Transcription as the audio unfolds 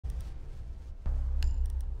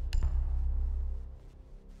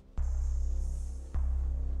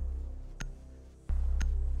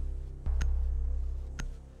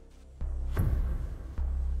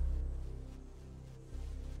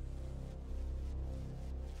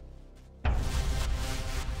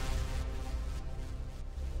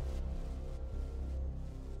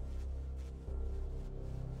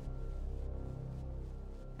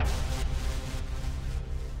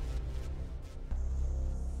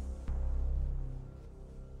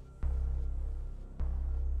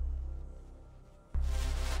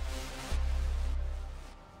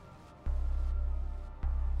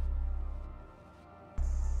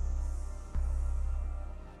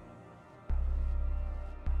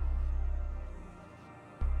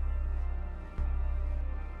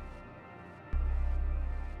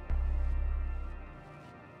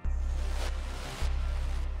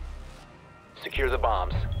Secure the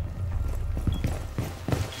bombs.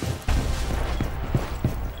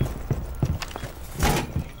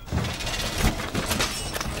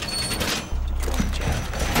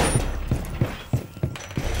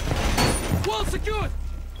 Wall secured!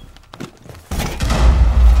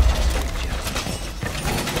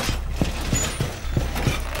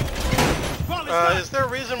 Is there a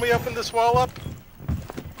reason we opened this wall up?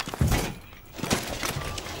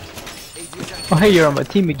 Oh hey, you're on my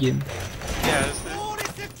team again. Yeah,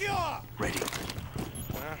 Ready.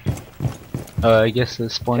 I guess the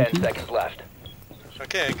spawn 10 team. seconds left.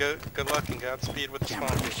 okay, good luck and Godspeed with the spawn.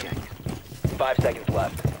 5 seconds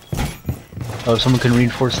left. Oh, someone can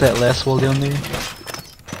reinforce that last wall down there.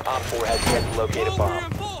 Op 4 has yet to locate a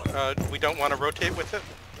bomb. We don't want to rotate with it?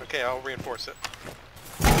 Okay, I'll reinforce it.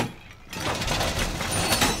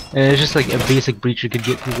 And it's just like a basic breach you could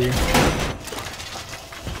get through there.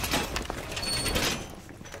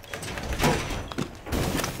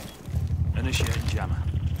 Initiating jammer.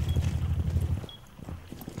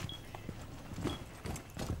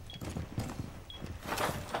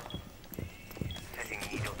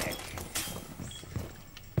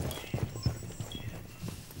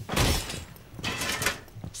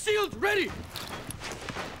 Shield ready!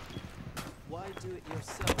 Why do it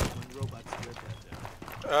yourself when robots do it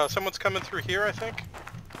better? Someone's coming through here, I think.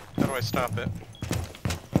 How do I stop it?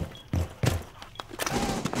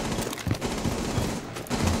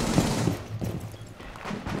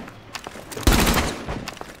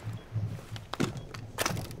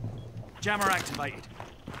 Jammer activated.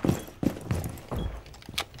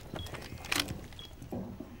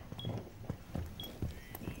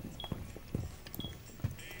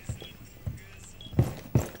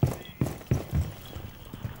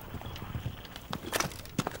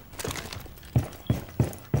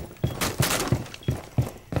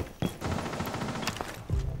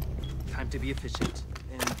 Time to be efficient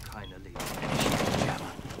and kinda leave. Initiating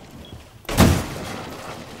jammer.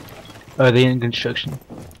 Are they in construction?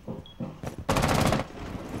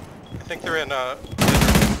 I think they're in,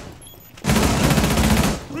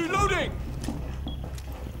 Reloading!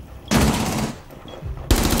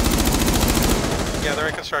 yeah, they're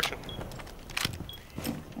in construction.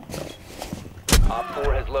 Op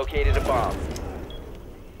 4 has located a bomb.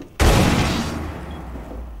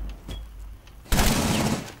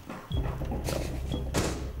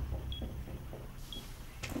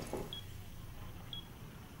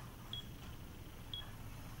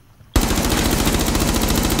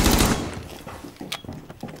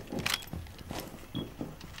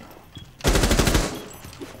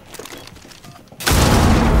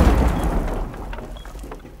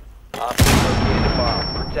 Op 4 located a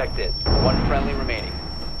bomb. Protect it. One friendly remaining.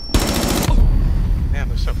 Man,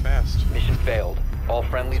 they're so fast. Mission failed. All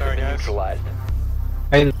friendlies Sorry, have been guys. neutralized.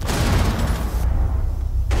 I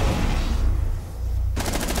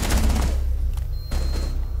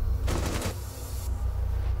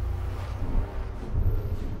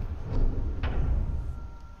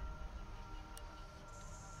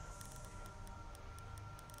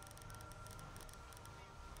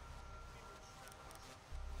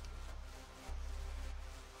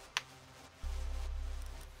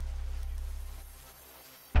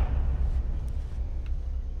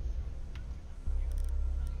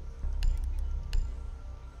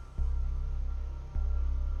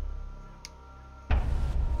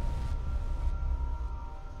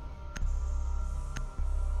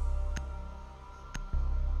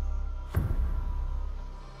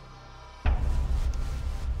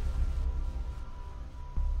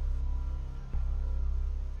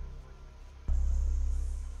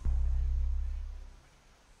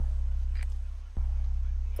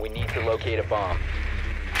We need to locate a bomb.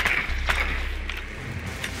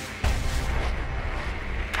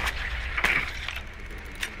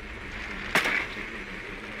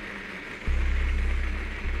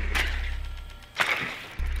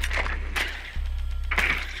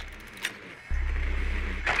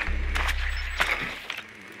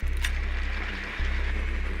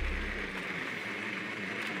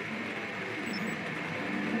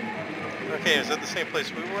 Okay, is that the same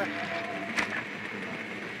place we were?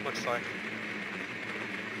 Looks like.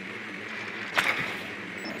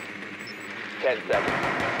 10 seconds.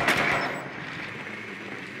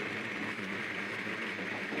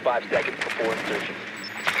 5 seconds before insertion.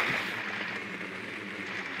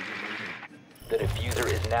 The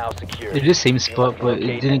diffuser is now secure. It is same You spot, must but it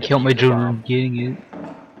locate didn't and count my defuse the drone bomb. getting it.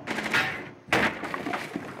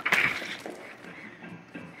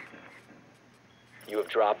 You have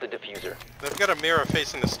dropped the diffuser. They've got a mirror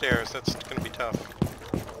facing the stairs. That's going to be tough.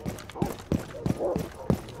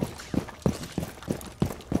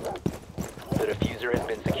 diffuser has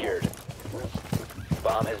been secured.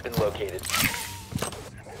 Bomb has been located.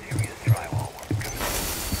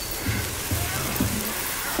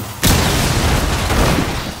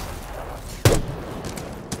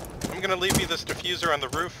 I'm gonna leave you this diffuser on the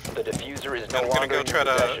roof. The diffuser is no I'm gonna longer go in try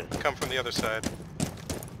your to possession. come from the other side.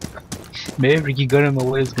 Maverick, you got him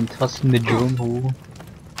away, he's gonna toss him in the drone hole.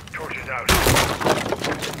 Torches out.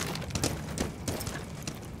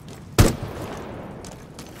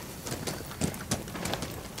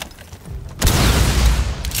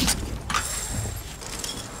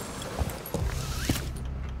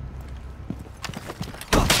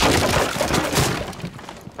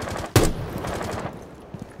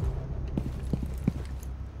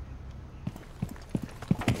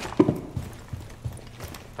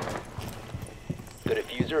 The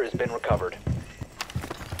diffuser has been recovered.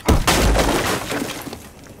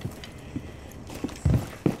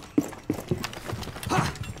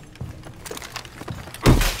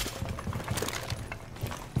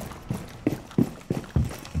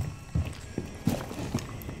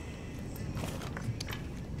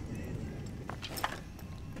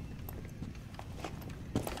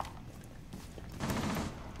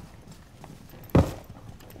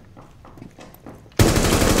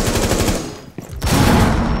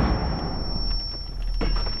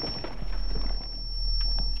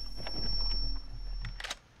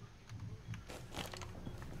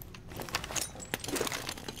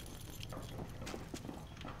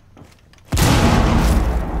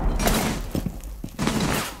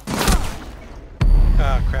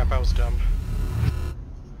 Ah, crap, I was dumb.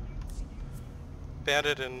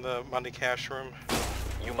 Bandit in the money cash room.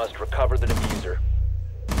 You must recover the diffuser.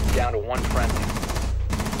 Down to one friendly.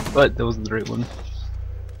 But that wasn't the right one.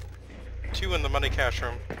 2 in the money cash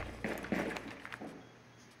room.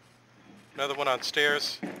 Another one on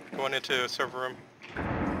stairs, going into a server room.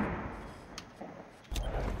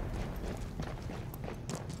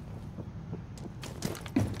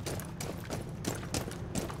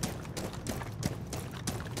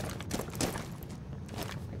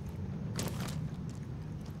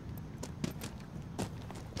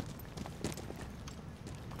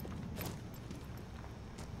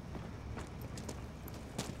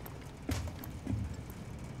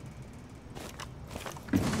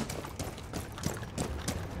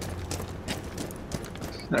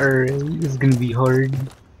 Alright, this is gonna be hard.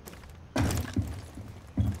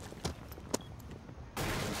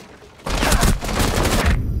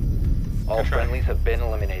 All Good try. friendlies have been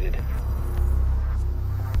eliminated.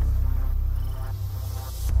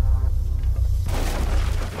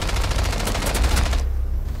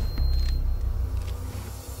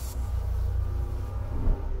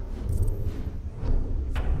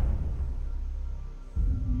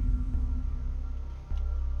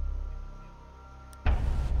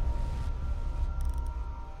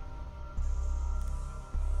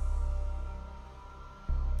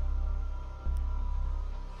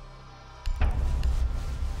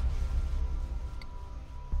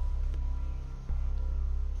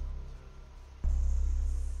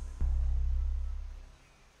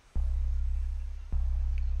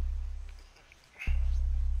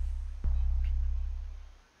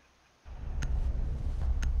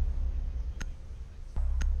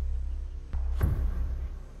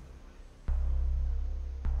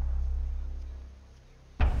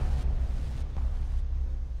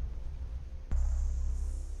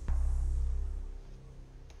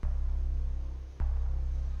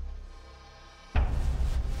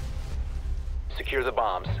 Secure the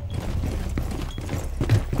bombs.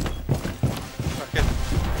 Okay,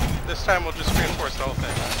 this time we'll just reinforce the whole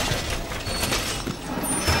thing.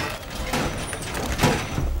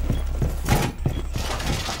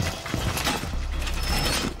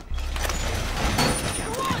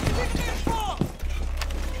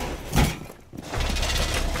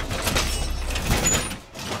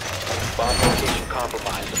 Bomb location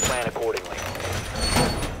compromised. Plan accordingly.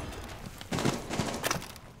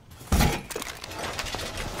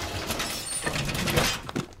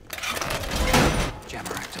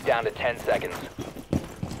 Jammer activated. Down to 10 seconds.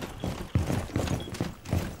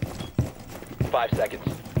 5 seconds.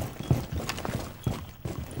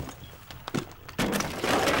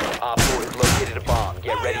 Op 4 has located a bomb.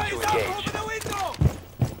 Get ready to engage.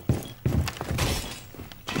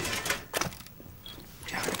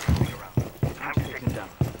 Time to take him down.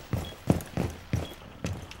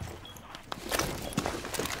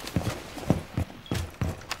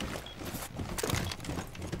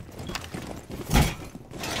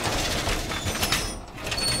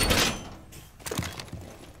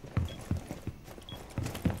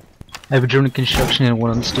 I have a drone in construction and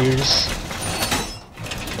one on the stairs.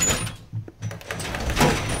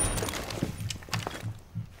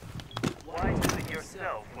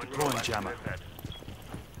 help when Throwing robots jammer. visit.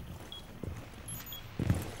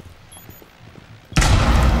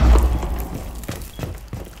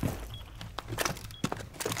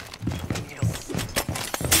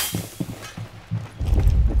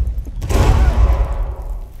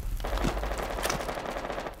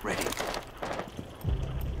 Ready.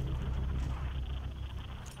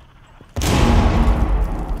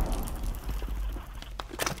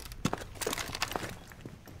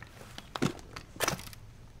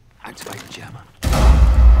 Activate jammer.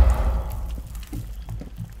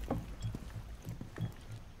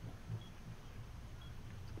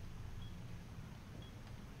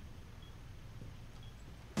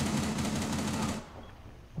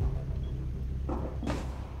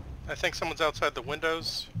 I think someone's outside the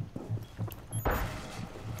windows.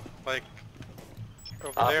 Like,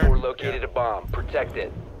 over Op there. 4 located Yeah. a bomb. Protect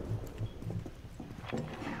it.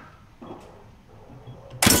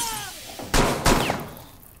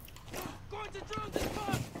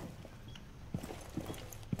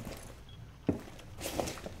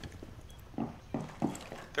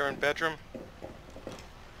 They're in bedroom.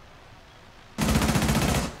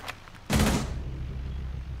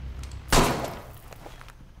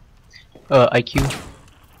 IQ.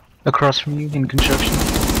 Across from you in construction.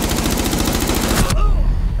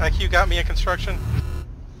 IQ got me in construction.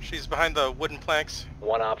 She's behind the wooden planks.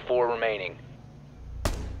 One Op 4 remaining.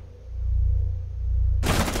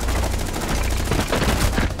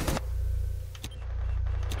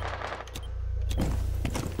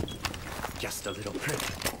 Just a little prick.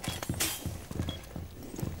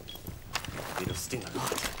 It'll sting a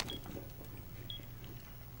lot.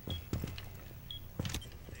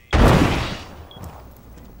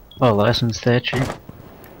 Oh, last one's Thatcher.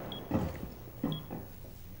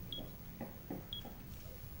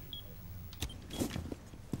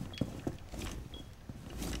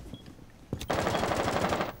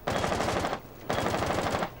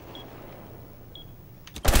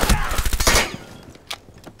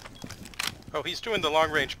 Oh, he's doing the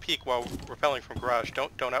long-range peek while repelling from garage.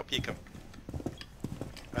 Don't out-peek him.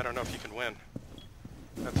 I don't know if you can win.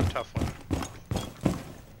 That's a tough one.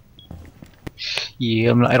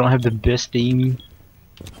 Yeah, I don't have the best aim.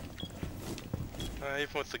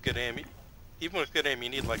 Even with the good aim, you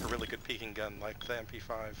need like a really good peeking gun, like the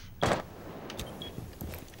MP5.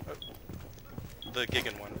 The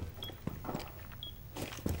Gigan one.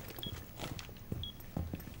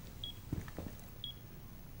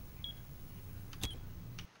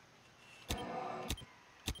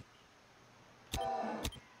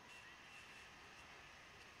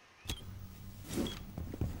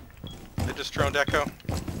 They just droned Echo.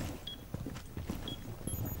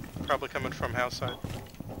 Probably coming from house side.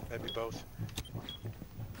 Maybe both.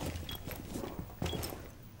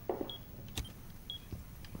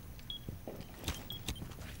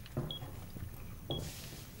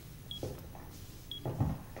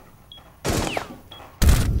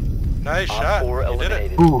 Nice Op shot. 4 You did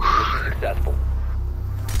it. eliminated. Oof. Mission successful.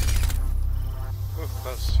 Ooh,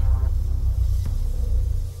 close.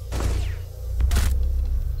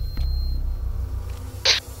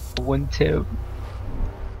 One tip.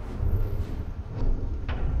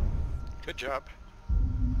 Good job.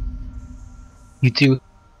 You too.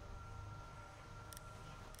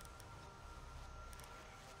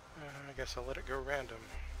 I guess I'll let it go random.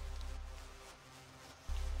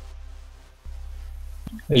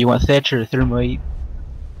 Oh, you want Thatcher or Thermite?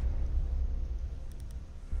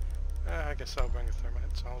 I guess I'll bring a thermite.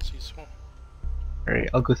 It's always useful. Alright,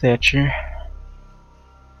 I'll go Thatcher.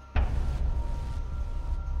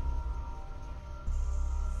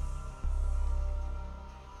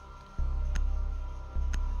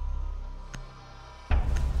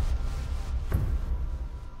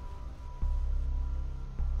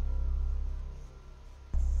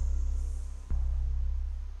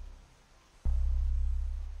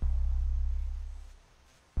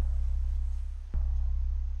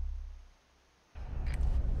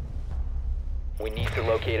 We need to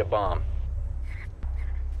locate a bomb.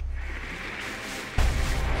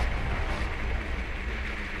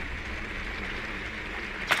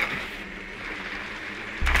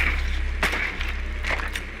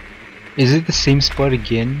 Is it the same spot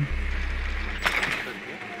again?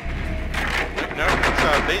 No,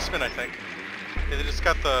 it's basement, I think. They just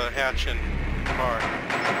got the hatch and bar.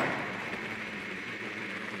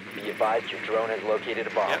 Be advised your drone has located a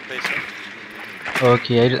bomb. Yep, basement.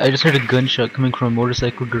 Okay, I just heard a gunshot coming from a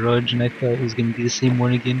motorcycle garage and I thought it was gonna be the same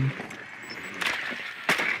one again.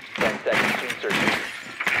 10 seconds to insertion.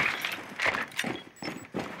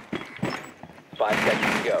 5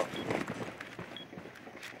 seconds to go.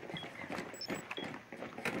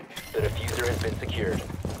 The diffuser has been secured.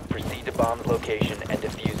 Proceed to bomb's location and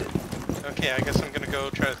defuse it. Okay, I guess I'm gonna go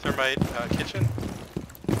try to thermite kitchen.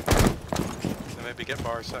 And maybe get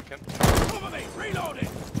bar second. Cover me! Reloading!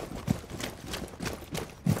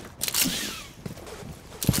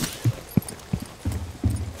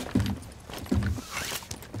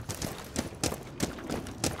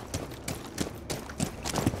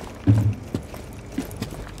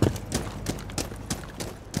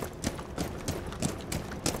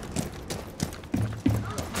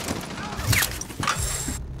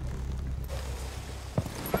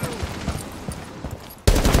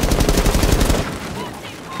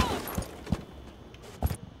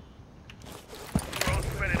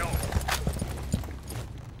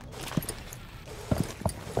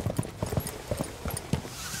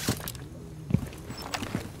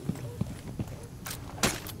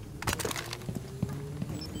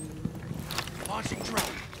 Launching drone.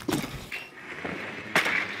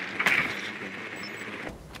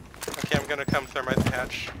 Okay, I'm gonna come thermite the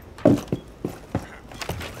hatch.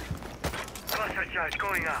 Cluster charge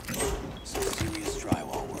going up. Some serious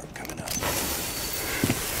drywall work coming up.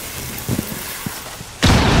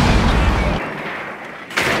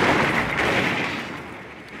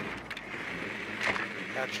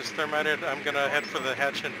 Hatch is thermited. I'm gonna head for the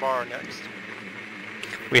hatch and bar next.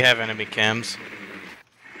 We have enemy cams.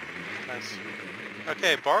 Nice.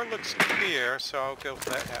 Okay, bar looks clear, so I'll go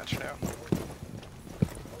for that hatch now.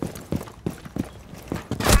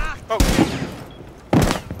 Oh!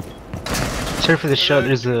 Sorry for the shot,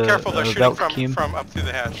 there's a Careful, they're shooting vacuum. from up through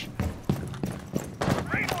the hatch.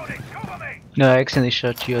 Reloading! Cover me! No, I accidentally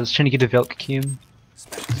shot you. I was trying to get a vacuum.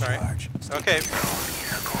 Special Sorry. charge. Okay,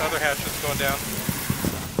 the other hatch is going down.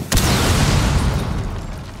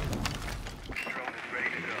 Drone is ready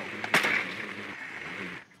to go.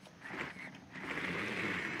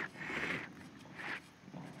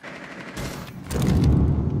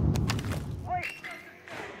 Wait!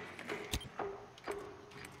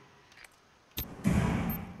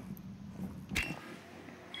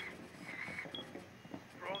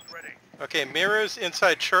 Drone's ready. Okay, mirrors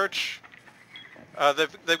inside church.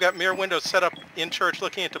 They've got mirror windows set up in church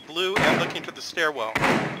looking into blue and looking to the stairwell.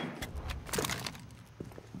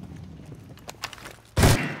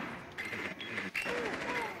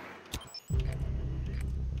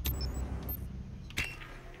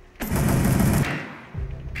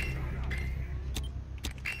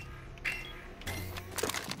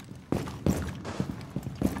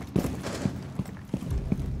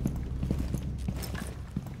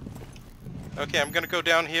 Okay, I'm gonna go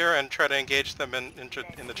down here and try to engage them in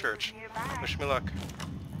the church. Wish me luck.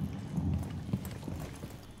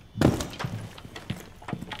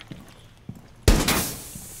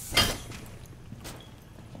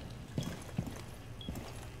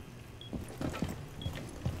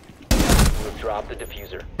 We'll drop the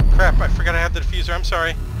diffuser. Crap, I forgot I had the diffuser, I'm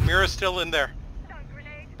sorry. Mirror's still in there.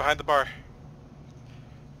 Behind the bar.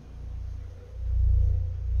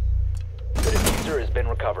 The diffuser has been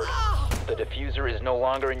recovered. The diffuser is no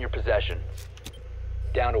longer in your possession.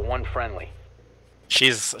 Down to one friendly.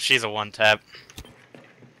 She's a one tap.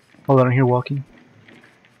 Hold on, I'm here walking.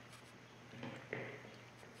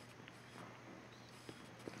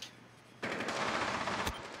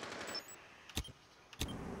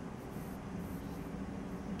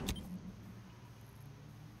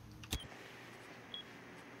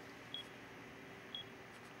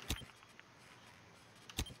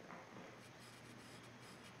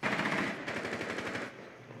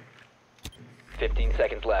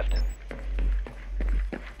 Seconds left.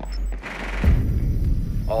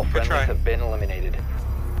 All Good try. friendlies have been eliminated.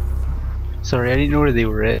 Sorry, I didn't know where they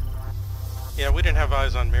were at. Yeah, we didn't have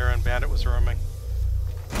eyes on Mirror and Bandit was roaming.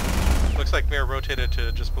 Looks like Mirror rotated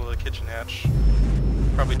to just below the kitchen hatch.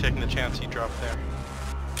 Probably taking the chance he dropped there.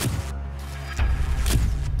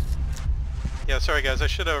 Yeah, sorry guys, I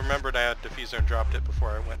should have remembered I had diffuser and dropped it before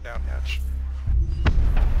I went down hatch.